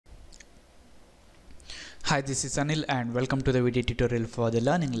Hi, this is Anil and welcome to the video tutorial for the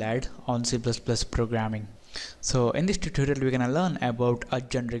Learning Lad on C++ programming. So in this tutorial we're going to learn about a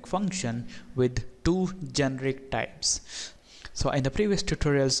generic function with two generic types. So in the previous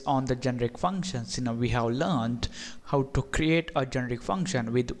tutorials on the generic functions, we have learned how to create a generic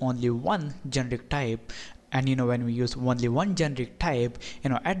function with only one generic type. And when we use only one generic type,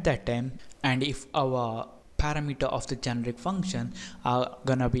 at that time, and if our parameter of the generic function are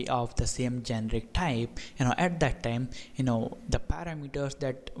gonna be of the same generic type, at that time, the parameters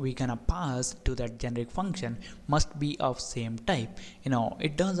that we gonna pass to that generic function must be of same type.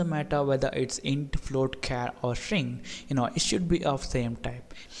 It doesn't matter whether it's int, float, char or string, it should be of same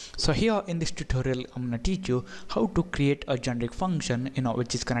type. So here in this tutorial I'm gonna teach you how to create a generic function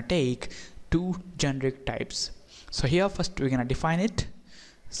which is gonna take two generic types. So here first we're gonna define it.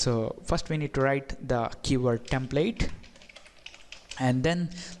 So first we need to write the keyword template, and then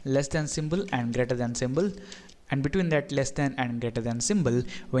less than symbol and greater than symbol, and between that less than and greater than symbol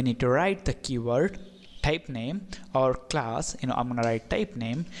we need to write the keyword type name or class. I'm gonna write type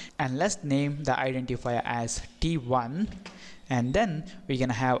name, and let's name the identifier as t1, and then we're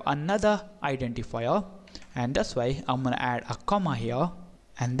gonna have another identifier, and that's why I'm gonna add a comma here,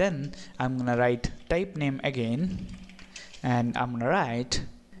 and then I'm gonna write type name again, and I'm gonna write,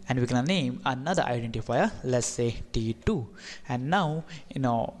 and we're gonna name another identifier, let's say t2, and now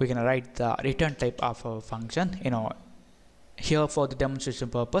we're gonna write the return type of our function. Here for the demonstration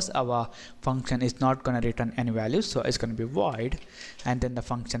purpose our function is not gonna return any values, so it's gonna be void, and then the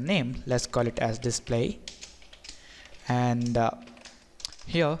function name, let's call it as display. And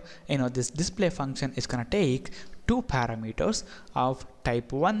here this display function is gonna take two parameters of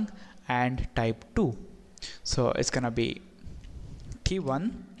type 1 and type 2. So it's gonna be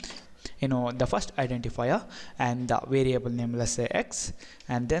t1, the first identifier and the variable name, let's say x,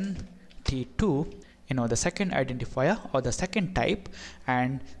 and then t2, the second identifier or the second type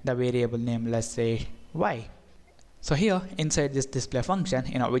and the variable name, let's say y. So here inside this display function,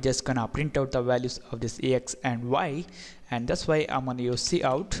 we're just gonna print out the values of this x and y, and that's why I'm gonna use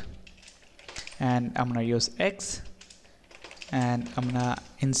cout, and I'm gonna use x, and I'm gonna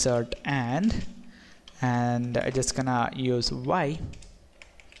insert and I'm just gonna use y,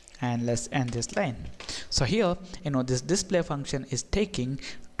 and let's end this line. So here this display function is taking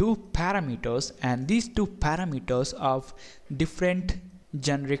two parameters, and these two parameters of different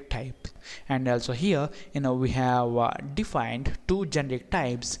generic type, and also here we have defined two generic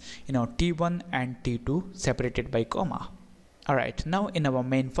types, t1 and t2 separated by comma. Alright, now in our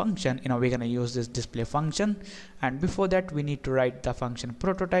main function we're gonna use this display function, and before that we need to write the function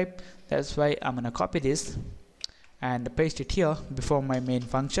prototype. That's why I'm gonna copy this and paste it here before my main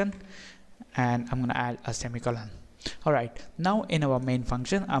function, and I'm gonna add a semicolon. Alright, now in our main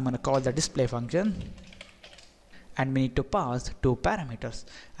function I'm gonna call the display function, and we need to pass two parameters,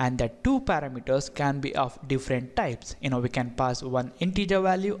 and that two parameters can be of different types. We can pass one integer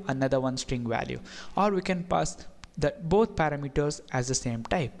value, another one string value, or we can pass that both parameters as the same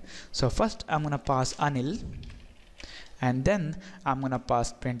type. So first I'm gonna pass Anil, and then I'm gonna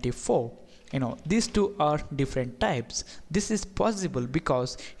pass 24. These two are different types. This is possible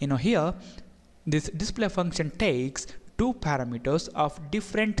because here this display function takes two parameters of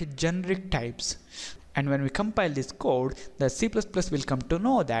different generic types, and when we compile this code, the C++ will come to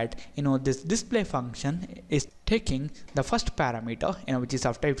know that this display function is taking the first parameter which is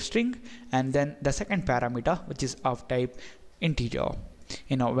of type string, and then the second parameter which is of type integer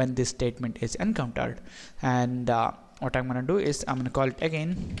when this statement is encountered. And what I'm gonna do is I'm gonna call it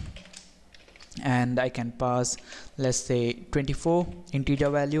again, and I can pass, let's say 24 integer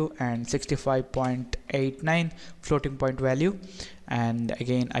value and 65.89 floating point value, and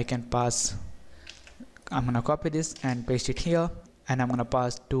again I can pass, I'm gonna copy this and paste it here, and I'm gonna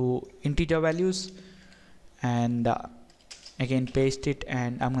pass two integer values, and again paste it,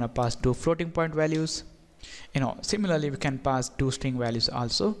 and I'm gonna pass two floating point values. Similarly we can pass two string values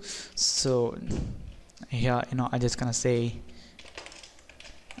also. So here I'm just gonna say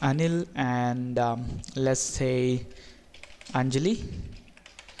Anil, and let's say Anjali,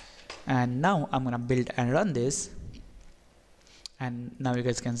 and now I'm gonna build and run this, and now you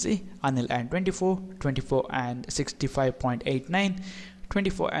guys can see Anil and 24, 24 and 65.89,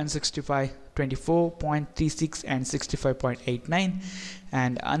 24 and 65, 24.36 and 65.89,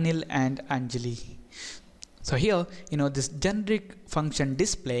 and Anil and Anjali. So here this generic function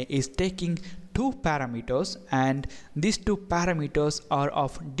display is taking two parameters, and these two parameters are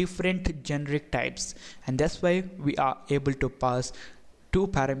of different generic types, and that's why we are able to pass two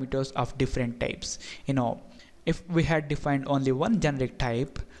parameters of different types. If we had defined only one generic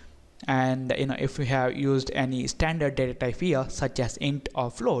type, And if we have used any standard data type here such as int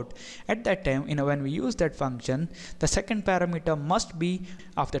or float, at that time when we use that function, the second parameter must be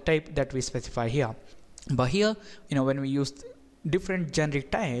of the type that we specify here. But here when we use different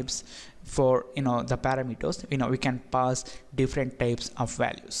generic types for the parameters, we can pass different types of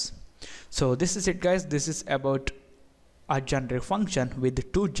values. So this is it, guys. This is about a generic function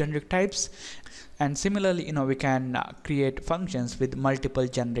with two generic types. And similarly we can create functions with multiple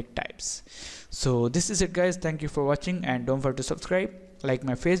generic types. So this is it, guys. Thank you for watching, and don't forget to subscribe, like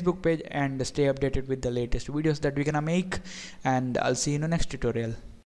my Facebook page, and stay updated with the latest videos that we're gonna make. And I'll see you in the next tutorial.